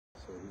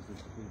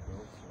there's 3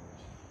 belt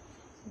stars.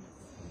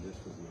 And this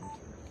was the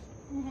outer.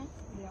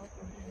 The outer.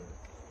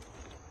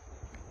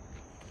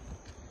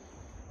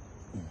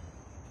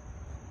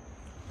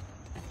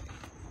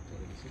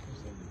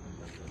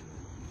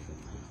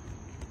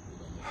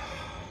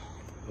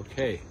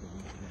 Okay,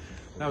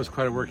 that was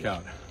quite a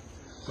workout.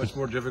 Much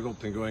more difficult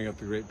than going up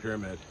the Great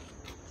Pyramid.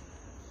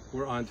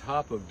 We're on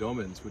top of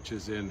Domans, which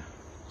is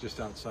just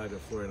outside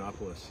of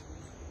Florianópolis.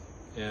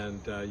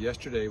 And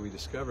yesterday we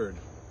discovered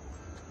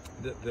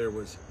that there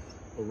was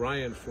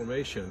Orion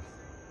formation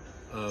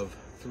of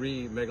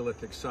 3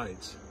 megalithic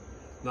sites.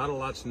 Not a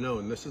lot's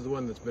known. This is the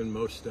one that's been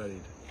most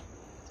studied.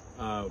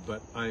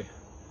 But I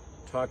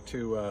talked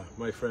to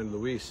my friend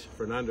Luis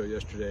Fernando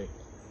yesterday,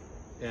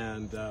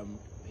 and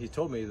he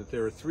told me that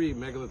there were 3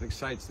 megalithic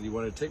sites that he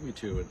wanted to take me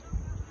to.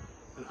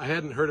 And I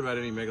hadn't heard about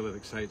any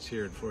megalithic sites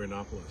here in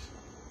Florianópolis.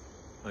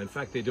 In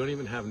fact, they don't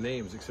even have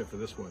names except for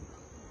this one.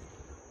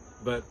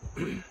 But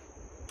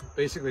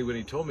basically, when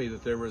he told me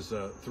that there was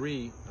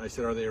 3, I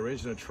said, are they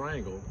arranged in a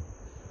triangle?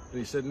 And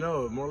he said,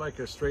 no, more like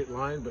a straight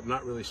line, but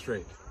not really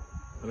straight.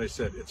 And I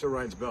said, it's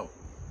Orion's belt.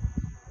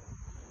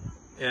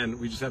 And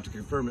we just have to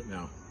confirm it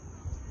now.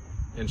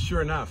 And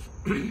sure enough,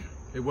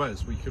 it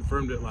was. We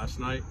confirmed it last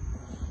night.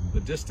 The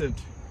distant,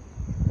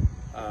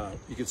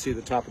 you can see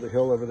the top of the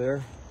hill over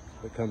there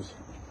that comes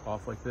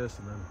off like this,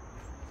 and then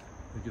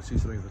you can see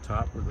something at the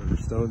top where there are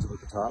stones at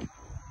the top.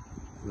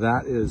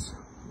 That is,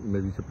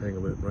 maybe you could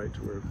angle it right to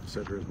where the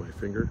center is my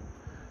finger.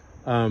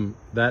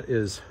 That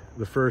is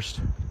the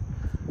first.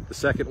 The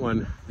second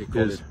one they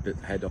call it the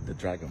head of the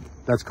dragon.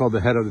 That's called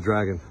the head of the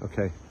dragon.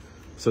 Okay,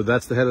 so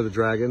that's the head of the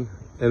dragon.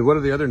 And what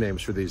are the other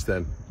names for these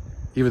then?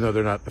 Even though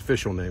they're not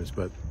official names,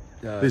 but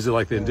these are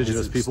like the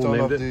indigenous people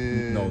named it?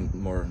 No,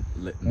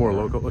 more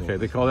local. Okay,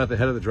 they call that the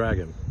head of the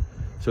dragon.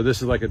 So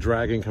this is like a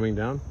dragon coming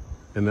down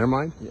in their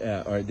mind?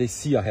 Yeah, or they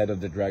see a head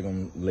of the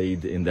dragon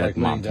laid in that like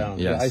mountain. Down.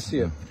 Yes. Yeah, I see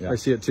it. Yeah. I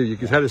see it too. You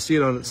can kind of see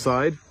it on its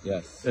side.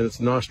 Yes. And its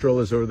nostril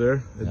is over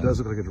there. It does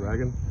look like a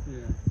dragon. Yeah.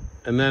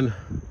 And then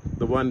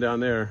the one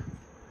down there,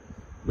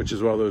 which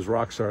is where all those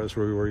rocks are, that's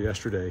where we were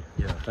yesterday.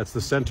 Yeah. That's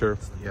the center.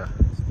 Yeah.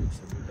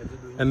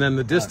 And then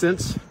the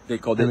distance. They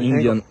call the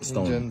Indian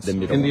stone. The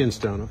middle Indian one.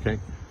 stone, okay.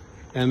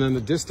 And then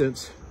the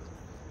distance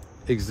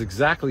is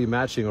exactly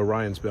matching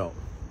Orion's belt.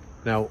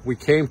 Now, we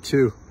came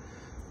to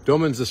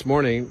Domans this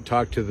morning,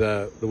 talked to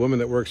the woman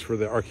that works for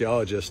the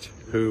archaeologist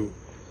who,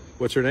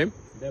 what's her name?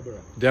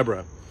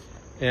 Deborah.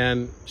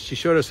 And she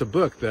showed us a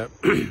book that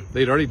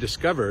they'd already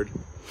discovered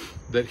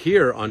that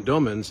here on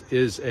Domans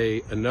is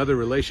another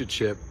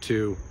relationship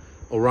to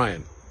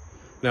Orion.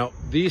 Now,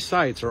 these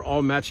sites are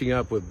all matching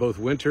up with both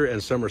winter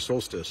and summer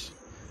solstice.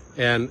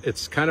 And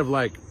it's kind of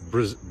like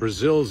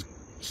Brazil's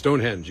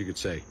Stonehenge, you could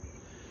say.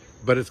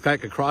 But it's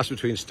like a cross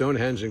between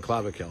Stonehenge and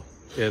Clavicle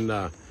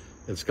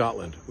in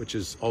Scotland, which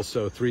is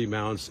also 3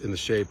 mounds in the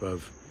shape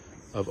of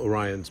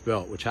Orion's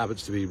belt, which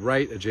happens to be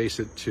right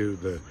adjacent to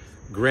the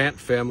Grant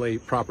family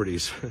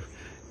properties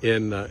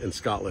in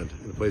Scotland,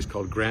 in a place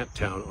called Grant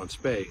Town on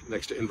Spey,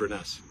 next to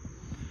Inverness.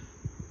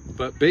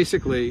 But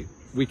basically,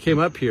 we came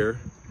up here,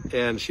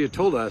 and she had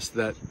told us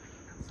that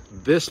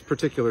this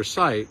particular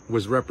site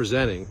was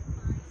representing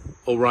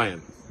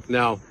Orion.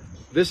 Now,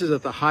 this is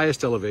at the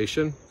highest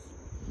elevation.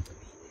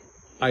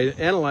 I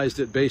analyzed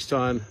it based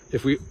on,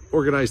 if we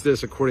organize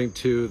this according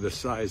to the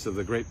size of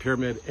the Great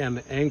Pyramid and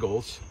the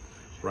angles,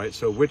 right?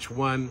 So which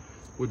one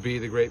would be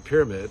the Great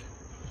Pyramid?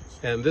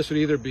 And this would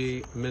either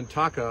be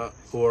Mintaka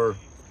or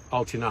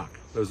Altinak.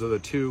 Those are the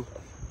 2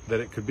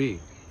 that it could be.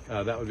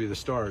 That would be the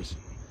stars.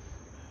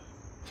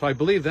 So I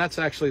believe that's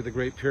actually the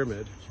Great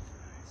Pyramid.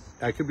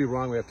 I could be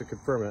wrong, we have to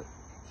confirm it.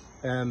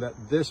 And that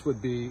this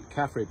would be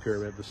Khafre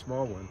Pyramid, the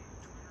small one.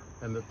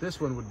 And that this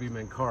one would be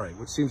Menkaure,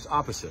 which seems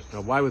opposite. Now,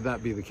 why would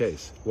that be the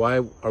case? Why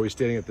are we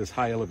standing at this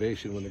high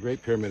elevation when the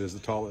Great Pyramid is the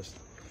tallest?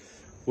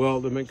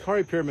 Well, the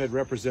Menkaure Pyramid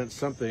represents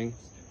something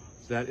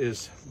that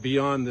is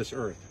beyond this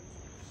earth.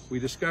 We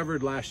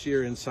discovered last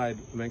year inside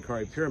the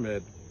Menkaure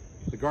Pyramid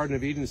the Garden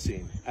of Eden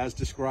scene, as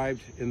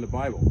described in the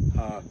Bible.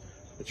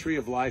 A tree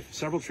of life,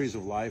 several trees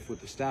of life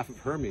with the staff of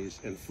Hermes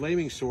and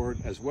flaming sword,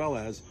 as well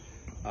as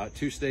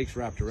 2 snakes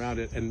wrapped around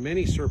it, and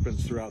many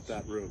serpents throughout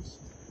that room.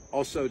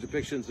 Also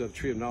depictions of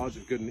tree of knowledge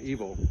of good and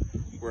evil,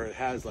 where it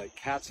has like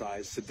cat's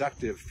eyes,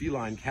 seductive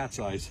feline cat's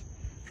eyes,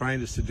 trying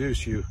to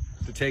seduce you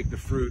to take the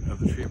fruit of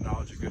the tree of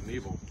knowledge of good and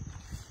evil.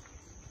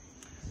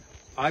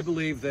 I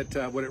believe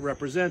that what it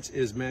represents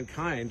is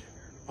mankind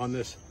on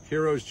this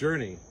hero's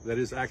journey that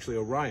is actually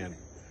Orion,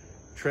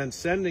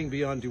 transcending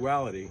beyond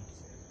duality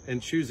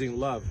and choosing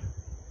love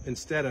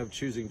instead of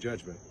choosing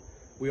judgment.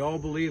 We all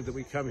believe that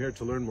we come here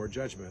to learn more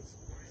judgment.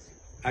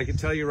 I can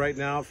tell you right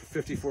now, for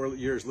 54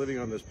 years living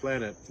on this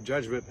planet,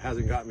 judgment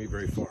hasn't gotten me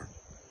very far.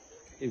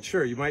 And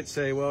sure, you might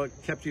say, well, it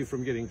kept you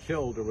from getting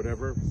killed or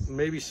whatever.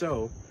 Maybe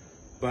so,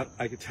 but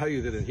I can tell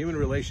you that in human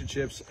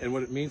relationships and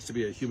what it means to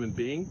be a human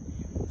being,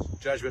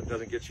 judgment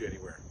doesn't get you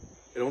anywhere.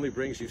 It only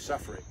brings you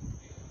suffering.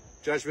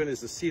 Judgment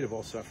is the seed of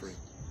all suffering.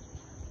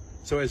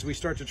 So as we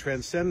start to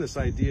transcend this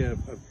idea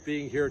of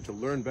being here to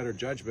learn better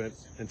judgment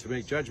and to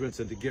make judgments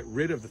and to get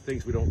rid of the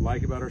things we don't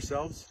like about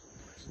ourselves,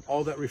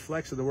 all that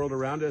reflects in the world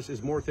around us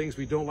is more things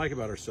we don't like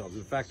about ourselves.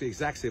 In fact, the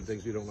exact same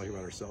things we don't like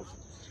about ourselves.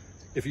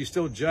 If you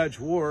still judge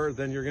war,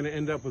 then you're going to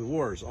end up with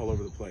wars all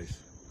over the place,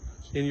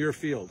 in your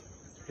field,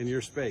 in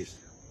your space.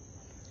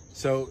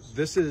 So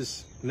this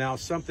is now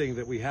something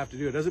that we have to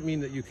do. It doesn't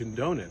mean that you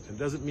condone it. It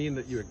doesn't mean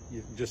that you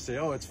just say,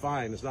 oh, it's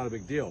fine, it's not a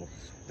big deal.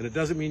 And it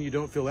doesn't mean you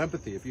don't feel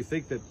empathy. If you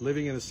think that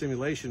living in a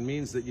simulation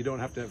means that you don't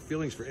have to have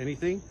feelings for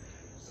anything,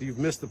 you've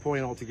missed the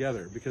point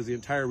altogether, because the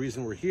entire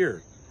reason we're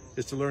here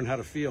is to learn how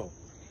to feel,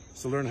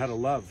 is to learn how to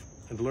love,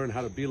 and to learn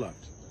how to be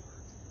loved.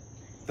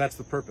 That's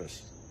the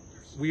purpose.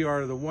 We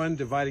are the one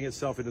dividing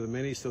itself into the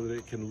many so that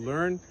it can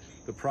learn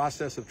the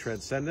process of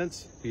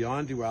transcendence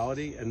beyond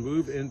duality and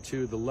move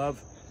into the love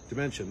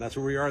dimension. That's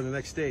where we are in the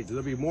next stage.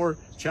 There'll be more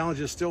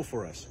challenges still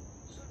for us.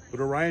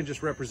 But Orion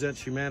just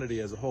represents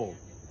humanity as a whole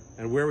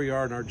and where we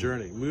are in our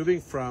journey,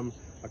 moving from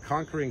a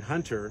conquering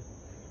hunter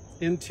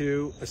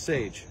into a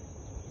sage,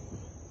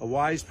 a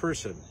wise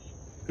person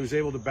who's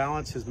able to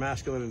balance his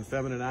masculine and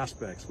feminine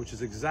aspects, which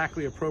is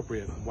exactly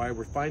appropriate why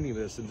we're finding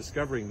this and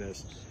discovering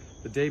this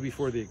the day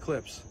before the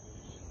eclipse,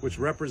 which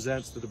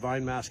represents the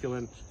divine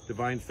masculine,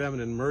 divine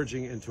feminine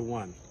merging into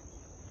one.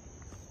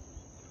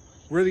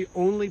 We're the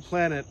only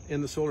planet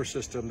in the solar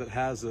system that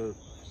has a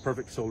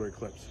perfect solar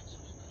eclipse.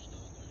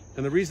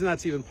 And the reason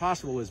that's even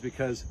possible is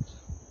because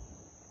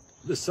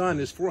the sun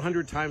is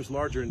 400 times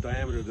larger in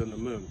diameter than the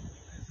moon.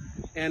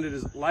 And it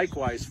is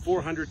likewise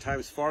 400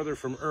 times farther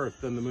from Earth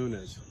than the moon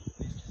is.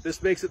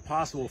 This makes it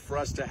possible for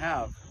us to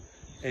have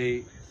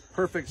a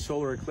perfect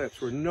solar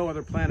eclipse where no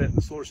other planet in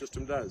the solar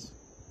system does.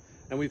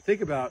 And we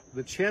think about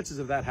the chances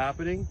of that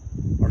happening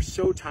are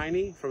so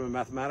tiny from a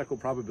mathematical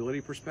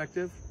probability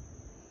perspective.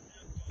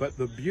 But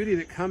the beauty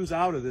that comes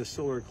out of this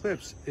solar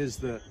eclipse is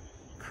the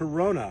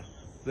corona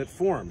that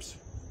forms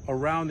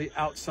around the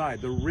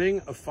outside, the ring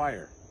of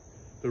fire.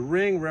 The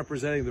ring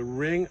representing the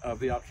ring of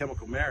the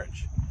alchemical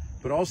marriage,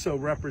 but also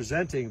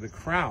representing the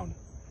crown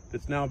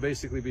that's now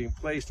basically being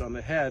placed on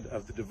the head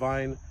of the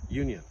divine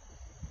union.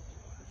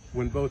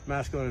 When both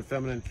masculine and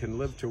feminine can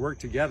live to work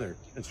together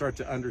and start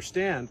to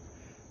understand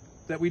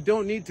that we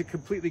don't need to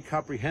completely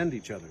comprehend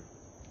each other.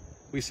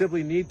 We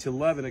simply need to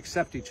love and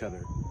accept each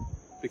other.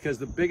 Because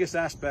the biggest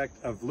aspect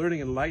of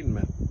learning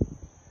enlightenment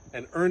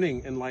and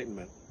earning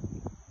enlightenment,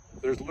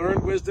 there's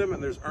learned wisdom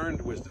and there's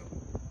earned wisdom.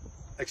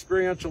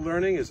 Experiential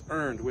learning is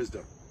earned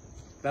wisdom.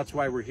 That's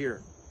why we're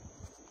here.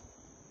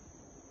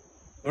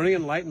 Learning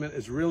enlightenment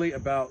is really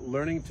about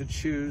learning to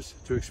choose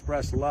to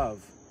express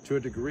love to a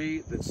degree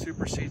that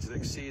supersedes and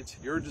exceeds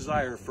your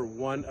desire for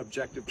one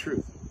objective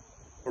truth,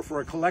 or for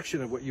a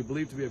collection of what you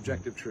believe to be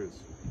objective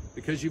truths.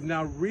 Because you've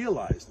now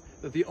realized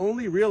that the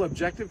only real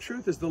objective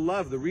truth is the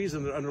love, the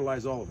reason that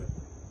underlies all of it.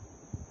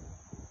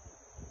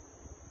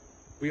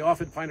 We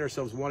often find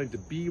ourselves wanting to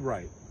be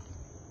right.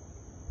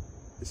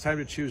 It's time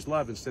to choose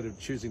love instead of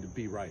choosing to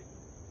be right.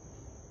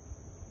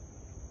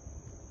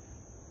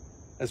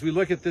 As we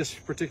look at this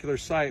particular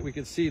site, we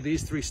can see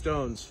these three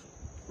stones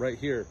right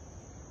here,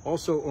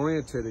 also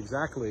oriented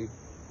exactly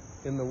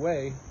in the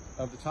way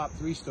of the top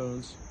three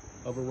stones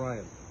of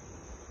Orion.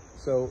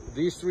 So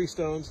these three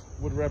stones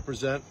would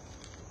represent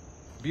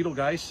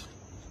Betelgeuse,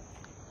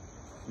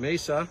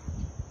 Mesa,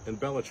 and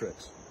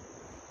Bellatrix,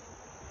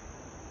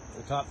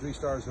 the top three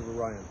stars of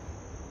Orion.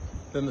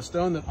 Then the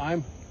stone that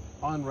I'm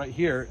on right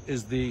here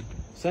is the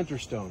center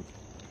stone.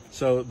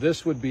 So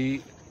this would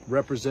be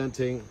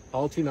representing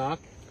Altinach,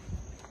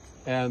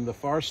 and the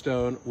far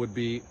stone would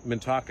be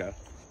Mintaka.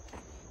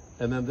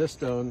 And then this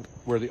stone,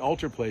 where the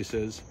altar place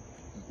is,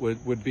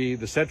 would be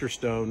the center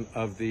stone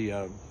of the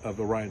of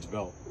Orion's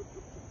belt.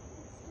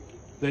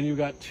 Then you've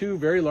got two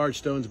very large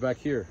stones back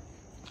here.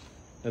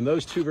 And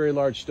those two very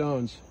large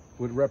stones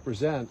would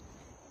represent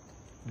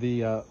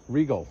the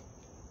Regal,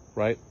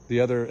 right? The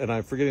other, and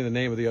I'm forgetting the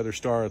name of the other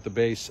star at the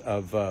base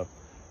of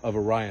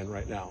Orion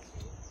right now.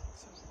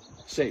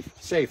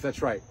 Safe,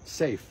 that's right,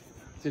 Safe.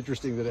 It's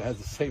interesting that it has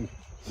the same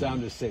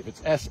sound as safe.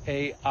 It's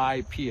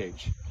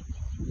S-A-I-P-H.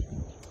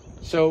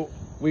 So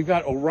we've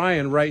got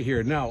Orion right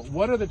here. Now,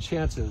 what are the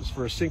chances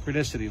for a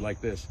synchronicity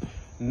like this?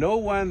 No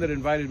one that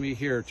invited me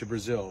here to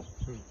Brazil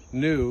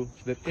knew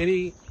that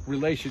any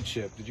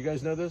relationship, did you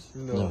guys know this?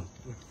 No,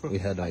 we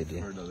had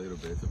idea. Heard a little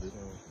bit of it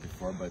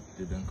before, but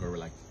didn't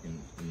correlate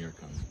in your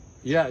country.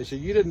 Yeah, so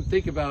you didn't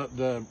think about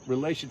the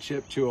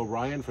relationship to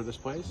Orion for this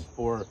place,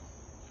 or?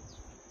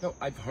 No,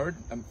 I've heard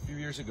a few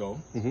years ago,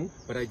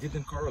 but I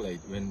didn't correlate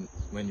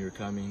when you're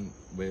coming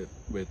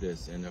with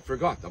this, and I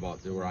forgot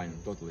about the Orion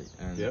totally,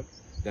 and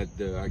that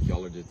the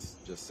archaeologists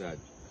just said.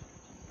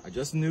 I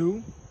just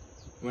knew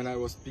when I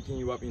was picking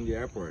you up in the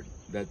airport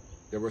that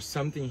there was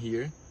something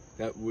here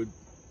that would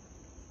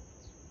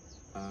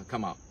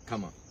come up,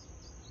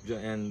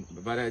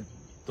 but I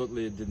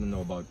totally didn't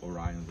know about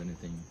Orion or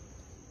anything.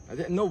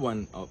 No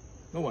one of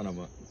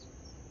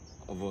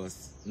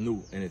us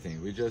knew anything.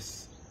 We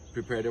just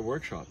prepared a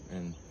workshop,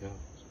 and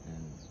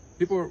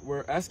people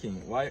were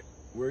asking, why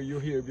were you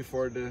here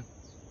before the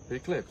the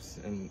eclipse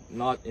and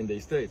not in the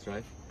States,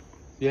 right?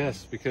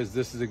 Yes, because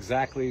this is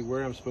exactly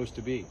where I'm supposed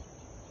to be.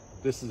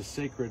 This is a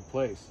sacred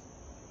place.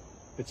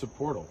 It's a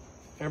portal.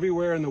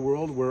 Everywhere in the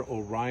world where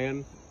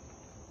Orion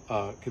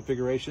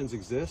configurations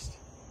exist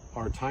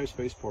are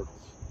time-space portals.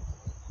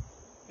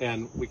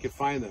 And we could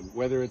find them,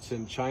 whether it's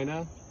in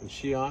China, in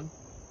Xi'an,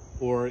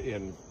 or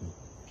in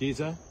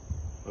Giza,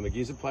 on the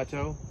Giza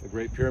Plateau, the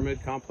Great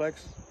Pyramid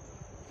Complex,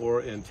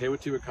 or in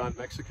Teotihuacan,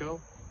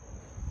 Mexico,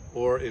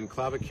 or in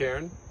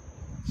Clavicairn,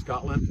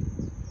 Scotland,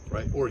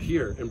 right? Or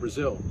here in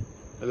Brazil.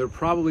 And there are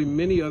probably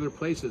many other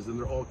places, and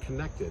they're all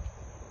connected,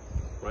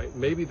 right?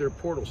 Maybe they're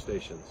portal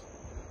stations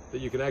that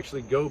you can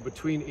actually go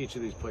between each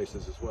of these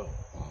places as well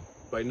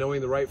by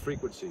knowing the right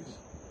frequencies.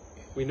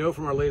 We know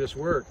from our latest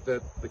work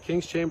that the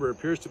King's Chamber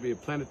appears to be a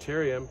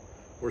planetarium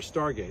or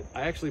stargate.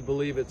 I actually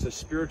believe it's a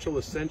spiritual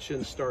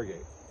ascension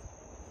stargate.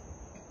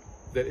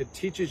 That it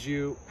teaches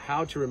you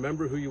how to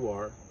remember who you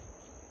are,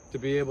 to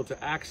be able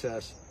to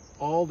access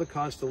all the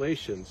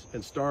constellations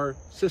and star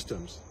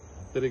systems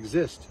that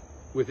exist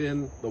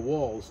within the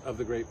walls of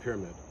the Great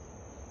Pyramid.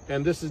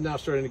 And this is now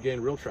starting to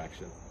gain real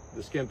traction.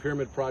 The Scan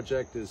Pyramid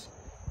Project is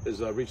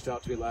reached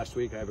out to me last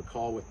week. I have a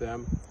call with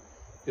them.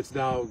 It's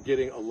now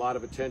getting a lot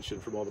of attention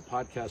from all the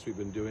podcasts we've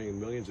been doing and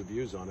millions of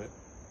views on it.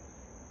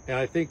 And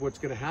I think what's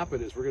going to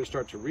happen is we're going to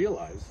start to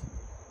realize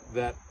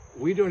that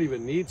we don't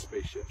even need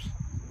spaceships.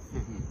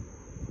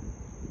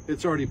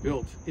 It's already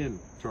built into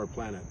our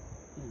planet,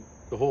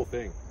 the whole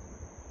thing.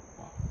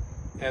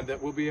 And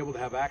that we'll be able to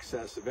have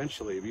access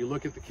eventually. If you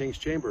look at the King's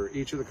Chamber,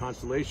 each of the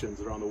constellations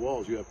that are on the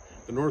walls, you have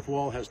the North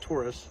Wall has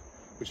Taurus,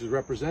 which is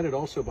represented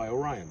also by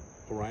Orion.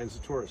 Orion's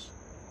the Taurus,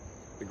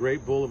 the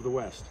great bull of the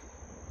West.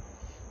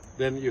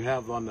 Then you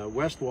have on the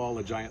West Wall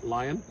a giant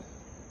lion.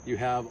 You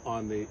have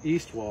on the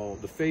East Wall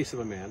the face of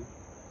a man.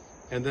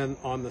 And then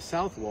on the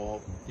South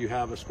Wall, you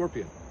have a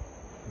scorpion,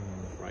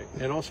 right?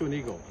 And also an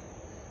eagle.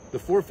 The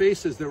four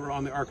faces that were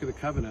on the Ark of the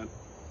Covenant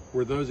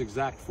were those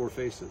exact four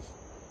faces.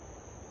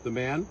 The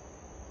man,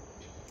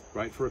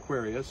 right, for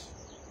Aquarius,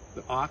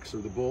 the ox or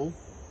the bull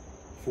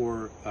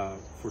for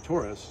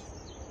Taurus,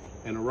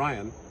 and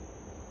Orion,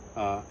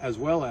 as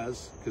well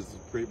as, because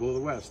the great bull of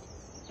the West,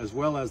 as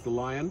well as the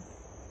lion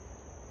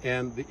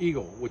and the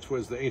eagle, which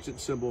was the ancient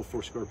symbol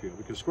for Scorpio,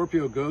 because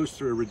Scorpio goes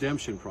through a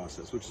redemption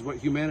process, which is what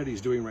humanity is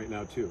doing right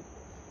now too.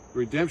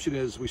 Redemption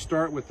is, we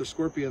start with the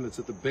scorpion that's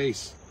at the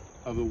base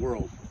of the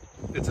world.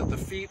 It's at the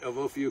feet of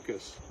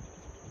Ophiuchus,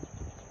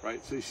 right?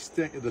 So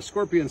the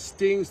scorpion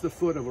stings the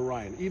foot of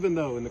Orion, even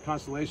though in the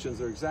constellations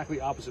they're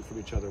exactly opposite from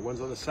each other. One's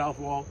on the south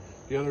wall,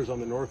 the other's on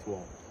the north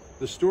wall.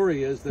 The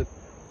story is that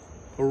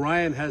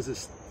Orion has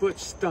his foot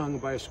stung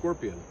by a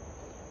scorpion.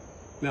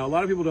 Now, a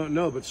lot of people don't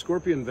know, but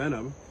scorpion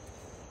venom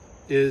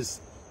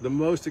is the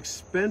most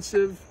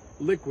expensive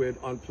liquid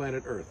on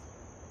planet Earth.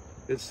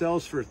 It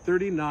sells for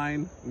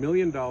 $39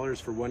 million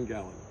for 1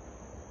 gallon.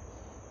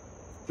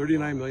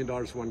 $39 million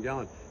for 1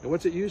 gallon. And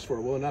what's it used for?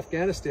 Well, in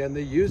Afghanistan,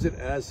 they use it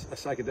as a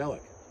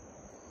psychedelic.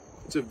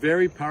 It's a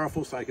very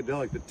powerful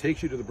psychedelic that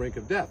takes you to the brink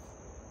of death.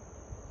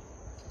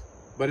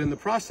 But in the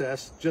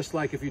process, just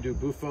like if you do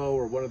Bufo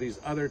or one of these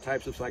other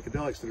types of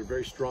psychedelics that are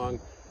very strong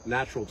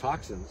natural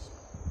toxins,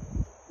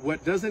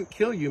 what doesn't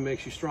kill you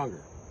makes you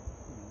stronger.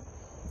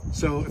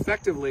 So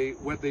effectively,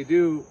 what they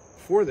do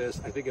for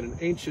this, I think in an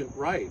ancient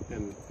rite,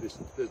 and this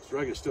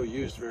drug is still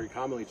used very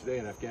commonly today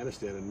in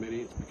Afghanistan, and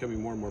it's becoming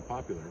more and more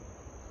popular,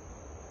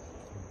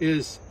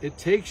 is it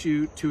takes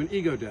you to an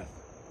ego death.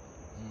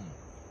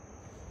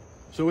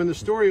 So in the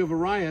story of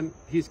Orion,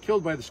 he's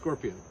killed by the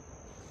scorpion.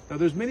 Now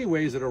there's many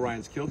ways that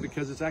Orion's killed,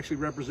 because it's actually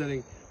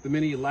representing the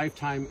many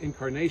lifetime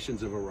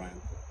incarnations of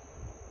Orion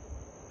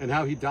and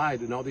how he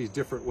died in all these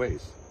different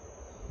ways.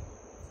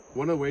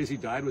 One of the ways he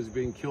died was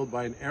being killed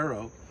by an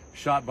arrow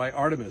shot by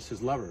Artemis,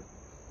 his lover.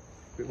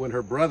 When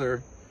her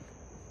brother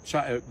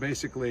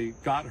basically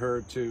got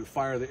her to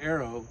fire the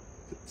arrow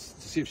to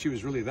see if she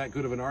was really that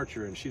good of an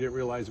archer, and she didn't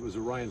realize it was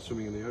Orion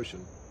swimming in the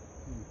ocean,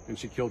 and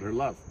she killed her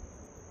love.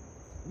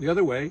 The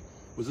other way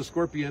was a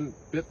scorpion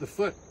bit the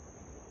foot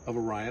of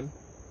Orion,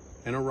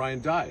 and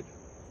Orion died.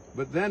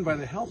 But then by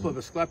the help of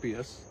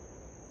Asclepius,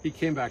 he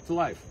came back to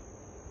life.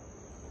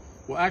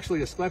 Well,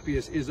 actually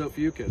Asclepius is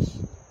Ophiuchus,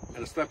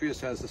 and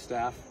Asclepius has the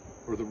staff,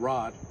 or the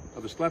rod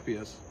of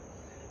Asclepius,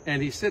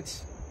 and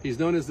he's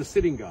known as the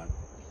sitting god.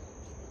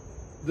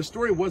 The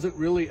story wasn't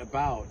really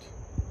about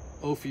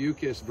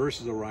Ophiuchus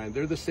versus Orion.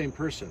 They're the same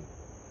person.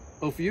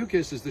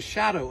 Ophiuchus is the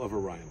shadow of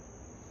Orion.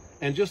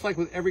 And just like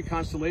with every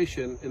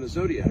constellation in the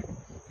zodiac,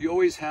 you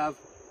always have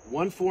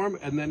one form,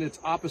 and then its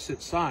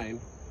opposite sign,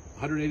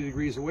 180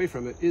 degrees away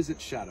from it, is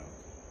its shadow.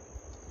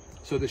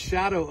 So the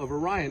shadow of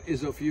Orion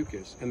is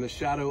Ophiuchus, and the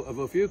shadow of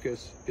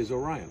Ophiuchus is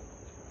Orion.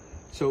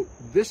 So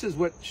this is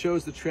what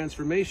shows the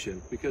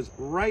transformation, because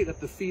right at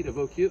the feet of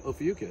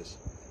Ophiuchus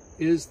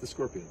is the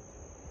scorpion.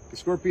 The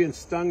scorpion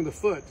stung the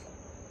foot,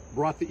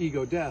 brought the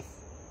ego death.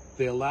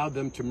 They allowed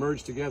them to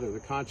merge together,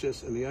 the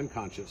conscious and the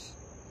unconscious.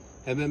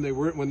 And then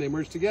when they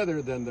merge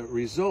together, then the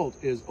result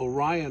is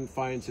Orion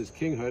finds his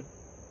kinghood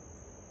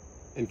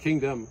and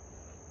kingdom,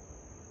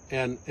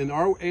 And in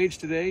our age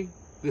today,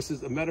 this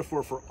is a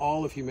metaphor for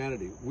all of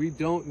humanity. We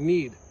don't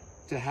need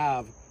to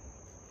have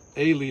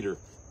a leader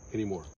anymore.